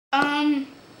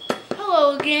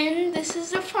Hello again. This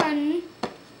is the Fun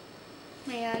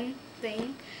Man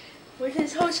thing, which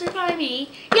is hosted by me.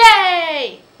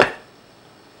 Yay!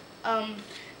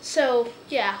 So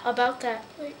yeah, about that.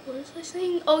 Wait, what was I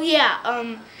saying? Oh yeah.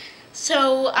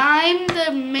 So I'm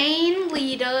the main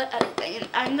leader.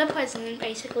 I'm the president,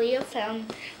 basically, of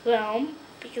Found Realm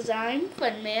because I'm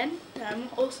Fun Man. I'm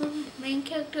also the main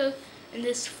character in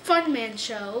this Fun Man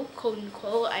show, quote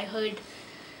unquote. I heard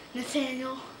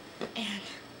Nathaniel and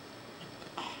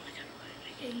oh my god, why am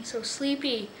I getting so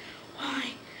sleepy?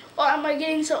 Why? Why am I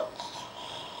getting so?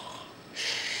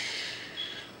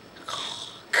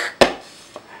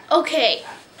 Okay,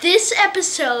 this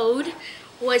episode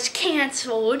was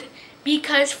canceled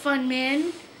because Fun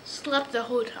Man slept the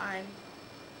whole time.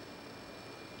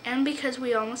 And because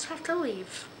we almost have to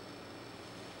leave.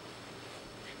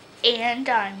 And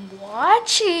I'm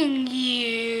watching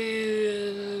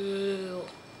you.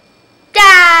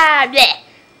 Ah, bleh.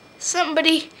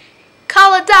 Somebody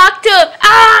call a doctor.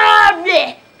 Ah,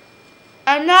 bleh.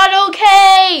 I'm not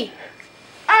okay.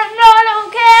 I'm not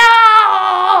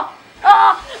okay.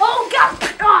 Oh God.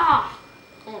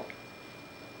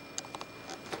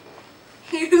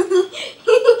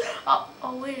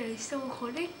 Oh wait, are you still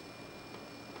recording?